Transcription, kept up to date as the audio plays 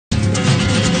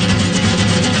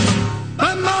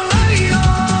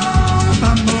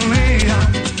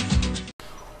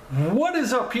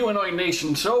is up, Humanoid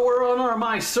Nation? So we're on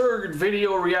my third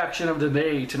video reaction of the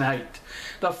day tonight.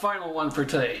 The final one for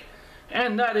today.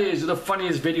 And that is the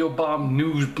funniest video bomb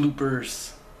news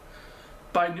bloopers.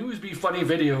 By News Be Funny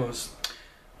Videos.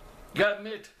 Gotta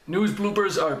admit, news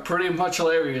bloopers are pretty much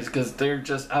hilarious because they're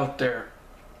just out there.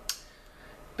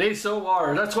 They so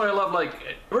are. That's why I love, like,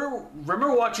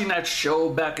 remember watching that show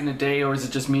back in the day, or is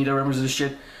it just me that remembers this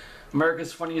shit?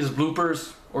 America's Funniest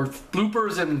Bloopers, or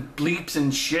bloopers and bleeps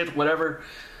and shit, whatever.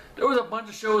 There was a bunch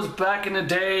of shows back in the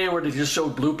day where they just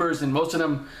showed bloopers, and most of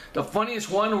them, the funniest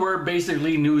one were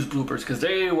basically news bloopers, because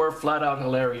they were flat out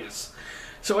hilarious.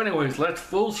 So anyways, let's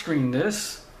full screen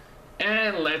this,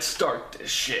 and let's start this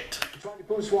shit. Petrania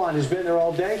Pouswan has been there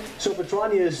all day, so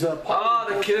Petrania is the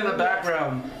kid in the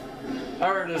background. I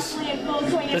heard this.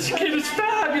 This kid is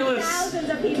fabulous. Thousands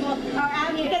of people are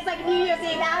out here. It's like New Year's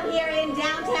Eve out here in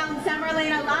downtown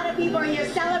Summerlin. A lot of people are here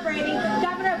celebrating.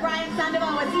 Governor Brian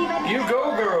Sandoval was even. You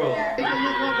go, girl.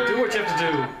 Do what you have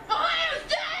to do. Ohio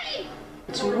State!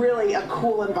 It's really a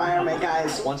cool environment,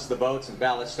 guys. Once the votes and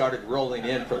ballots started rolling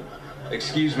in from,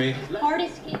 excuse me.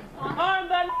 Hardest kid.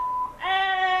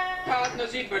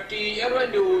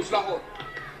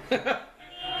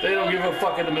 They don't give a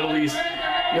fuck in the Middle East.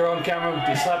 You're on camera,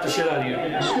 they slap the shit out of you.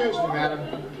 Excuse me,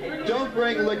 madam. Don't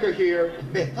bring liquor here.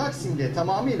 Taksim'de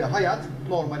tamamıyla hayat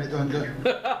normale döndü.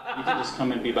 You can just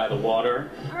come and be by the water.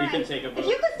 You can take a boat. If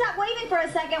you could stop waving for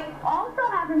a second. Also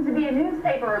happens to be a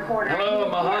newspaper reporter. Hello,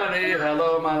 my honey.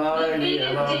 Hello, my lady.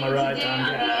 Hello, my right hand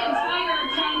guy.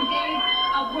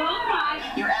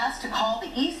 You're asked to call the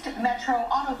East Metro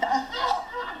Auto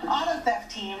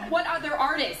Theft Team. What other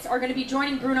artists are going to be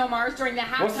joining Bruno Mars during the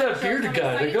halftime? What's that bearded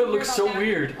guy? That guy looks so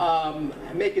weird.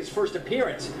 make his first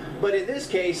appearance. But in this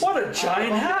case, what a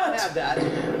giant hat! Have that.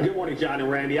 Good morning, John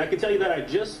and Randy. I can tell you that I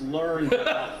just learned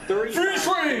about 30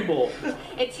 people.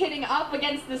 It's hitting up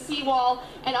against the seawall,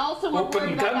 and also we're Open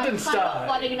worried about that tunnel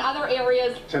flooding in other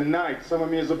areas. Tonight, some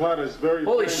of Zapata is very.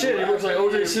 Holy shit! He looks like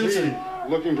O.J. Simpson.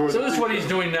 Looking towards. So this is what he's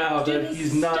doing now that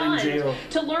he's not in jail.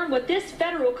 To learn what this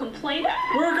federal complaint.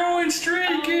 We're going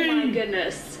streaking. Oh my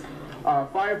goodness.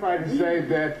 Firefighters say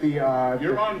that the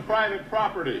you're on private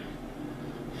property.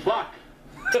 Fuck.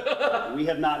 We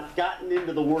have not gotten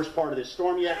into the worst part of this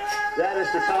storm yet. That is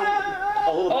to come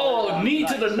a little bit. Oh, knee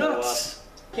to the nuts.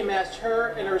 Kim asked her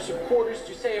and her supporters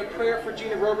to say a prayer for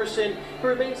Gina Roberson, who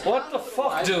remains. What the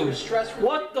fuck, dude?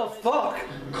 What the fuck?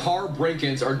 Car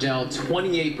break-ins are down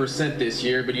 28% this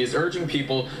year, but he is urging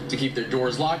people to keep their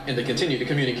doors locked and to continue to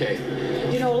communicate.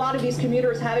 You know, a lot of these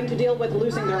commuters having to deal with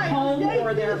losing their home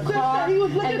or their car,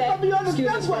 and then,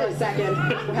 excuse us for a second,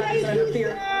 we're having to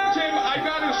interfere. Tim, I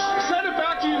gotta send it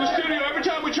back to you in the studio. Every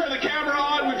time we turn the camera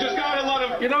on, we've just got a lot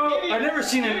of. You know, I've never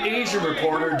seen an Asian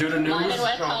reporter do the news.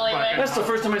 That's the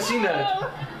first time I've seen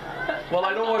that. Well,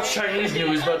 I don't watch Chinese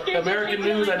news, but American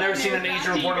news, I've never seen an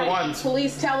Asian reporter once.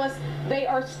 Police tell us they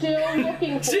are still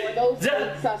looking for those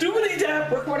suspects.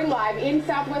 Reporting live in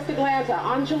Southwest Atlanta,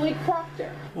 Angelique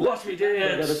Proctor. Watch me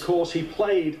dance. Of course, he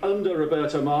played under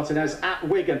Roberto Martinez at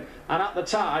Wigan, and at the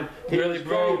time, he was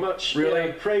very much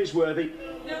praiseworthy.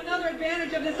 Another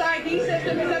advantage of this ID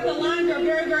system is that the lines are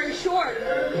very, very short.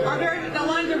 The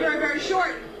lines are very, very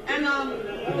short. And,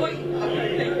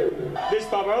 This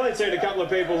pub only seen a couple of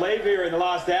people leave here in the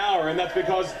last hour, and that's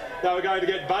because they were going to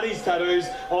get bunnies tattoos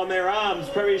on their arms,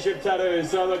 premiership tattoos.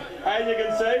 So look, as you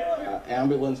can see,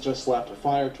 ambulance just left, a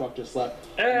fire truck just left,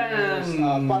 and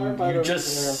firefighter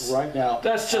just right now.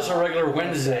 That's just a regular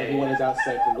Wednesday. Everyone is out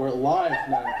safely. We're live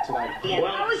now tonight. Well,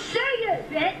 I was saying,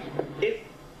 bitch.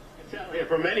 It's out here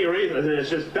for many reasons, and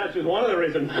that's just one of the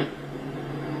reasons.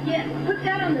 Yeah, put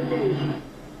that on the news.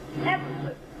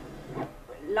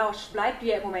 Lausch bleibt,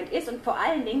 wie er im Moment ist, und vor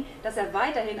allen Dingen, dass er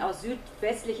weiterhin aus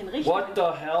südwestlichen Richtungen. What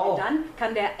the hell? Dann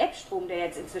kann der Ebbstrom, der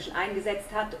jetzt inzwischen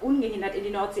eingesetzt hat, ungehindert in die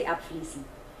Nordsee abfließen.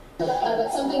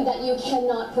 But something that you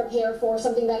cannot prepare for,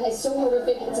 something that is so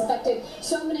horrific, it's affected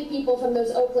so many people, from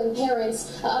those Oakland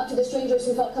parents up to the strangers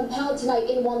who felt compelled tonight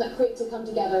in Walnut Creek to come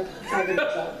together.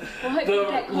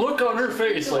 The look on her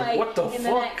face, like, what the fuck? In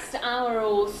the next hour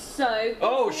or so.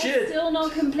 Oh, shit. Still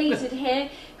not completed here.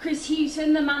 Chris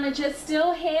Houghton, the manager,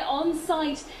 still here on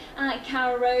site at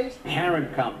Carroll Road.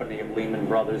 Parent company of Lehman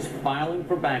Brothers filing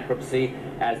for bankruptcy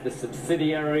as the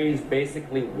subsidiaries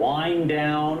basically wind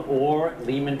down or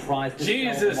Lehman tries to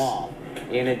sell them off.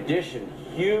 In addition,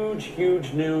 huge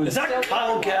news. Is that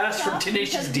Kyle Gass from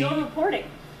Tenacious D? Reporting.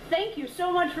 Thank you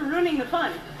so much for ruining the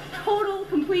fun. Total,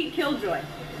 complete killjoy.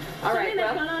 Something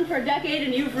that's gone on for a decade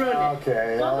and you've ruined it.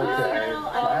 Okay.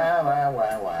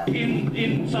 Wow.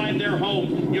 Inside their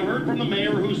home. You heard from the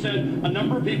mayor who said a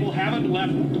number of people haven't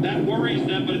left. That worries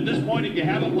them, but at this point, if you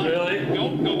haven't left,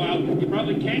 don't go out. You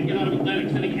probably can't get out of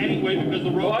Atlantic City anyway because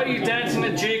the road. Why are you dancing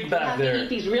a jig back there? You have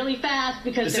to eat these really fast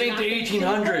because this ain't the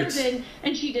 1800s.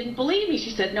 And she didn't believe me.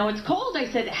 She said, no, it's cold. I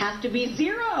said, it has to be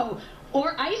 0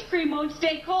 or ice cream won't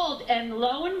stay cold. And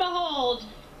lo and behold,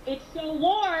 it's so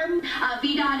warm.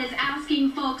 VDOT is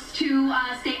asking folks to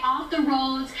stay off the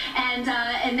roads, and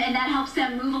that helps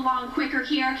them move along quicker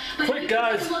here. But quick,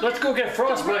 guys, let's go get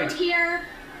frostbite. Here,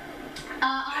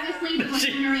 obviously, the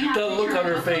refinery has the look on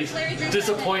her face,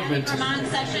 disappointment. Vermont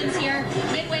sessions here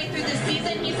midway through the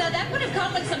season. He said that would have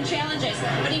come with some challenges,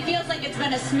 but he feels like it's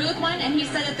been a smooth one, and he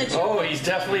said that the two he's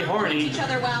definitely horny. each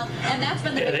other well, and that's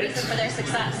been the big reason for their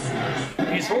success.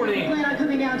 He's horny. If you plan on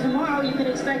coming down tomorrow, you can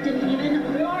expect an even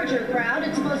larger crowd.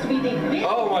 It's supposed to be the big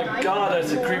oh my God,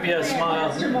 that's a creepy ass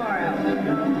smile. Tomorrow.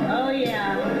 Oh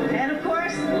yeah, and of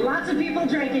course, lots of people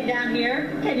drinking down here.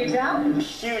 Can you tell?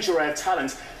 Huge array of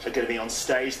talent are going to be on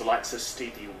stage. The likes of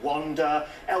Stevie Wonder,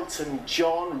 Elton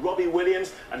John, Robbie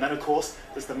Williams, and then of course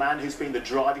there's the man who's been the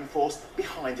driving force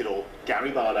behind it all,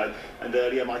 Gary Barlow. And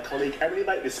earlier my colleague Emily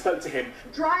Maitlis spoke to him.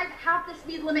 Drive half the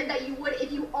speed limit that you would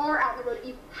if you are out on the road.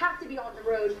 You have to be on the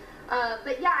road.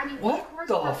 But yeah, I mean, what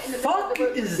the fuck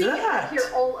is that? Here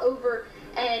all over.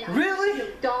 And really?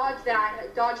 Dodge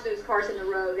those cars in the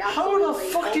road. Absolutely. How the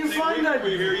fuck do you find that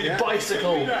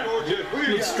bicycle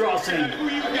monstrosity?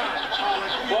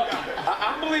 Well,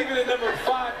 I'm believing in number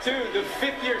 5 too, the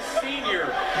 5th-year senior,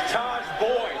 Taj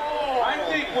Boyd. I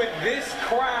think with this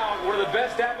crowd, one of the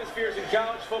best atmospheres in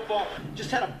college football.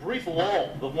 Just had a brief lull,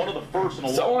 one of the first in a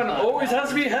long time. Someone always has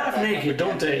to be half naked,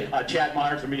 don't they? Chad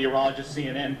Myers, the meteorologist,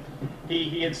 CNN,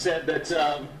 he had said that.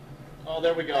 Oh,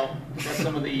 there we go. Got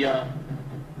some of the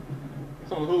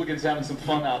hooligans having some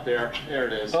fun out there. There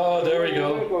it is. Oh, there we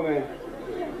go. Okay.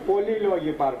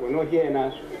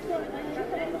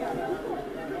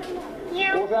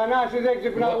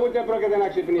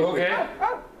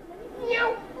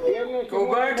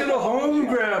 Go back to the home,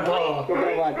 Grandpa.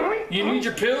 You need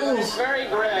your pills. Very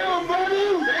great.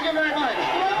 Thank you very much.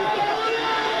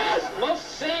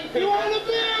 Most sane people.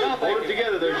 Hold it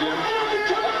together there, Jim.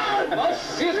 Most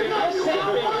sane people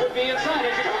would be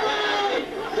inside.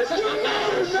 This is not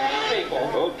sane people.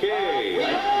 Ok.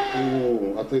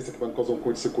 Atleta que vai causar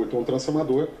curto-circuito,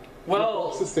 transformador. Well,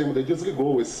 o sistema daí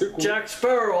desligou esse circuito. Jack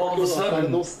Sparrow all of a sudden.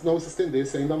 Não se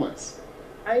estendesse ainda mais.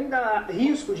 Ainda há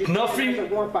risco de ter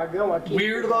algum apagão aqui.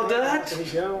 Weird about that?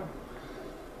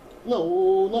 Não,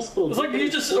 o nosso produto. It's like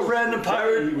he's just a random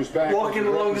pirate walking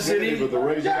along the city.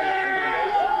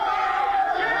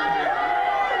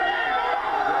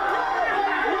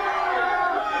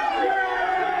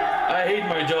 I hate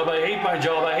my job, I hate my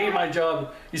job, I hate my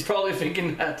job. He's probably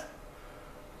thinking that.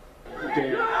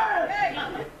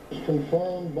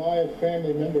 Confirmed by a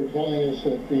family member telling us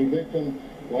that the victim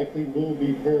likely will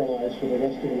be paralyzed for the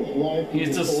rest of his life.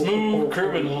 He's a smooth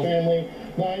criminal. Family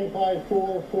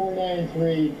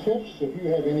 954-493 tips if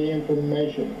you have any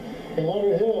information. In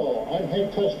Lauderhill, I'm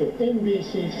Hank Tester,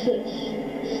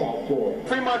 NBC6, South Florida.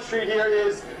 Fremont Street here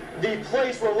is the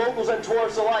place where locals and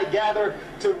tourists alike gather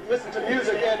to listen to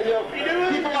music, and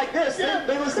people like this,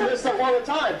 they listen to this stuff all the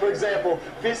time. For example,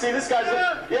 if you see this guy's,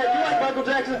 you like Michael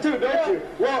Jackson too, don't you?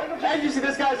 Well, as you see,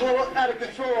 this guy's a little out of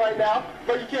control right now,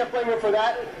 but you can't blame him for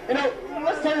that.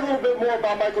 Let's tell you a little bit more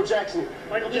about Michael Jackson.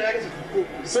 Michael Jackson.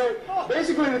 So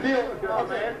basically, the deal. Oh,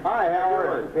 man. Hi, how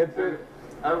are you?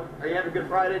 Are you having a good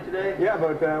Friday today? Yeah,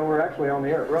 but we're actually on the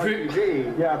air. We're on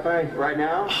TV. Yeah, thanks. Right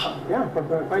now? Yeah,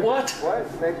 thanks. What? What?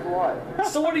 Thanks for what?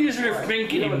 So what are you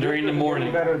thinking during the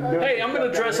morning? Hey, I'm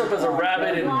going to dress up as a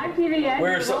rabbit and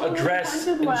wear a dress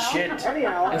and shit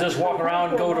and just walk around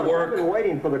and go to work. I've been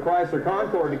waiting for the Chrysler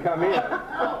Concorde to come in.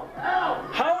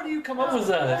 How do you come up with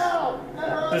that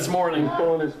this morning? He's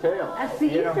pulling his tail. That's the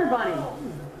Easter Bunny.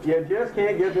 You just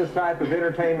can't get this type of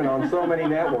entertainment on so many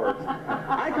networks.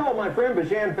 I called my friend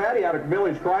Bashan Fatty out at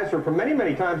Village Chrysler for many,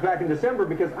 many times back in December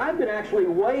because I've been actually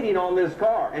waiting on this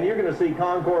car, and you're going to see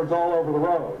Concords all over the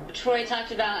road. Troy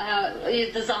talked about how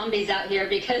the zombies out here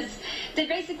because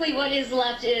basically what is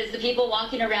left is the people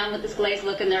walking around with this glazed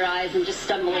look in their eyes and just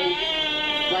stumbling.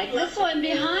 Like this one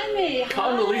behind me.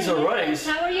 Condoleezza Rice.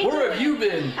 How are you doing? Where have you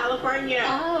been? California.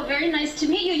 Oh, very nice to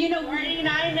meet you. You know,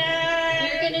 49ers.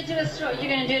 You're going to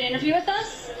do an interview with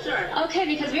us? Sure. Okay,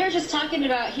 because we were just talking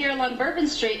about here along Bourbon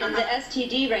Street and the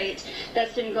STD rate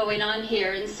that's been going on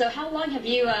here. And so how long have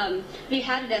you had an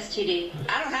STD?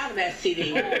 I don't have an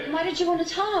STD. Oh, why did you want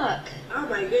to talk? Oh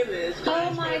my goodness.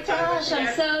 Oh my gosh,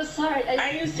 I'm so sorry.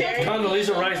 Are you serious?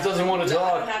 Condoleezza Rice doesn't want to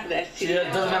talk. I don't have an STD. She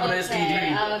doesn't have an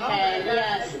STD. Okay,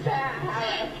 yes.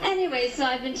 Anyway, so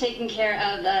I've been taking care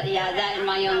of that in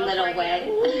my own little way.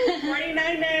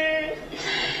 49ers.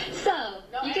 So,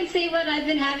 you can see what I've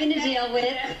been having to deal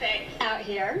with out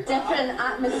here. Different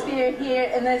atmosphere here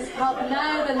in this pub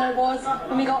now than there was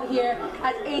when we got here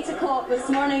at 8 o'clock this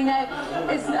morning. Now,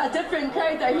 it's a different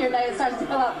crowd out here now. It starts to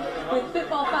fill up with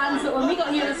football fans, but when we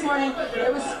got here this morning,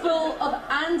 it was full of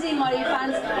Andy Murray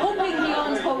fans, hoping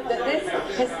beyond hope that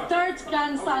this, his third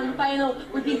Grand Slam final,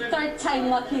 would be third time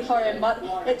lucky for him, but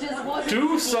it just wasn't.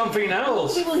 Do something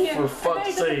else, people here for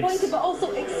fuck's very disappointed, sakes. but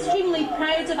also extremely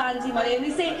proud of Andy Murray, and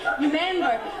they say,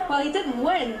 remember, well, he didn't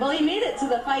win, well, he made it to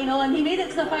the final, and he made it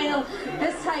to the final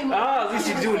this time. At least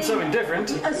he's doing something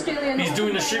different. Australian He's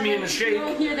doing the shimmy and the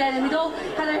shake. Here then, and we'd all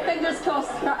had our fingers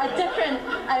crossed for a different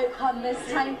outcome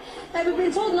this time. Now, we've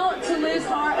been told not to lose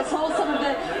heart at all. Some of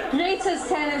the greatest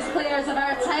tennis players of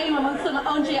our time, amongst them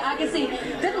Andre Agassi,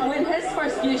 didn't win his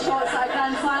first few shots at a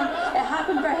Grand Slam. It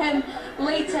happened for him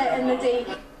later in the day.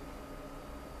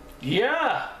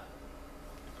 Yeah!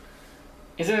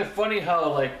 Isn't it funny how,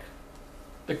 like,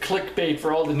 the clickbait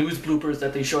for all the news bloopers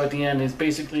that they show at the end is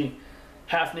basically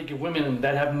half-naked women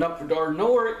that are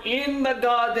nowhere in the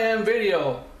goddamn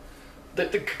video. The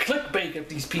clickbait of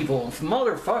these people,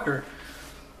 motherfucker.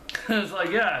 It's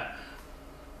like, yeah.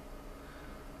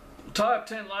 Top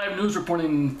 10 live news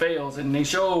reporting fails, and they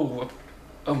show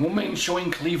a woman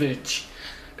showing cleavage.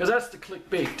 Because that's the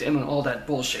clickbait and all that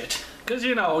bullshit. Because,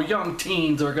 you know, young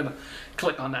teens are gonna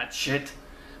click on that shit.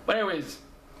 But anyways,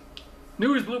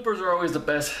 news bloopers are always the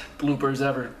best bloopers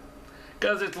ever.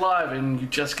 Because it's live and you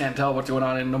just can't tell what's going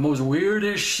on, and the most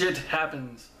weirdest shit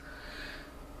happens.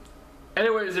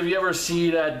 Anyways, if you ever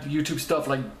see that YouTube stuff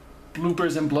like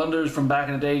bloopers and blunders from back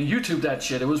in the day, YouTube that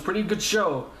shit. It was a pretty good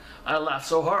show. I laughed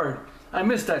so hard. I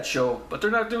missed that show, but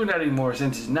they're not doing that anymore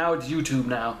since now it's YouTube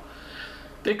now.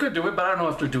 They could do it, but I don't know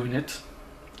if they're doing it.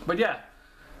 But yeah,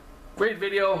 great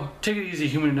video. Take it easy,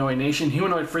 Humanoid Nation.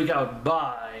 Humanoid Freak out.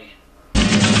 Bye.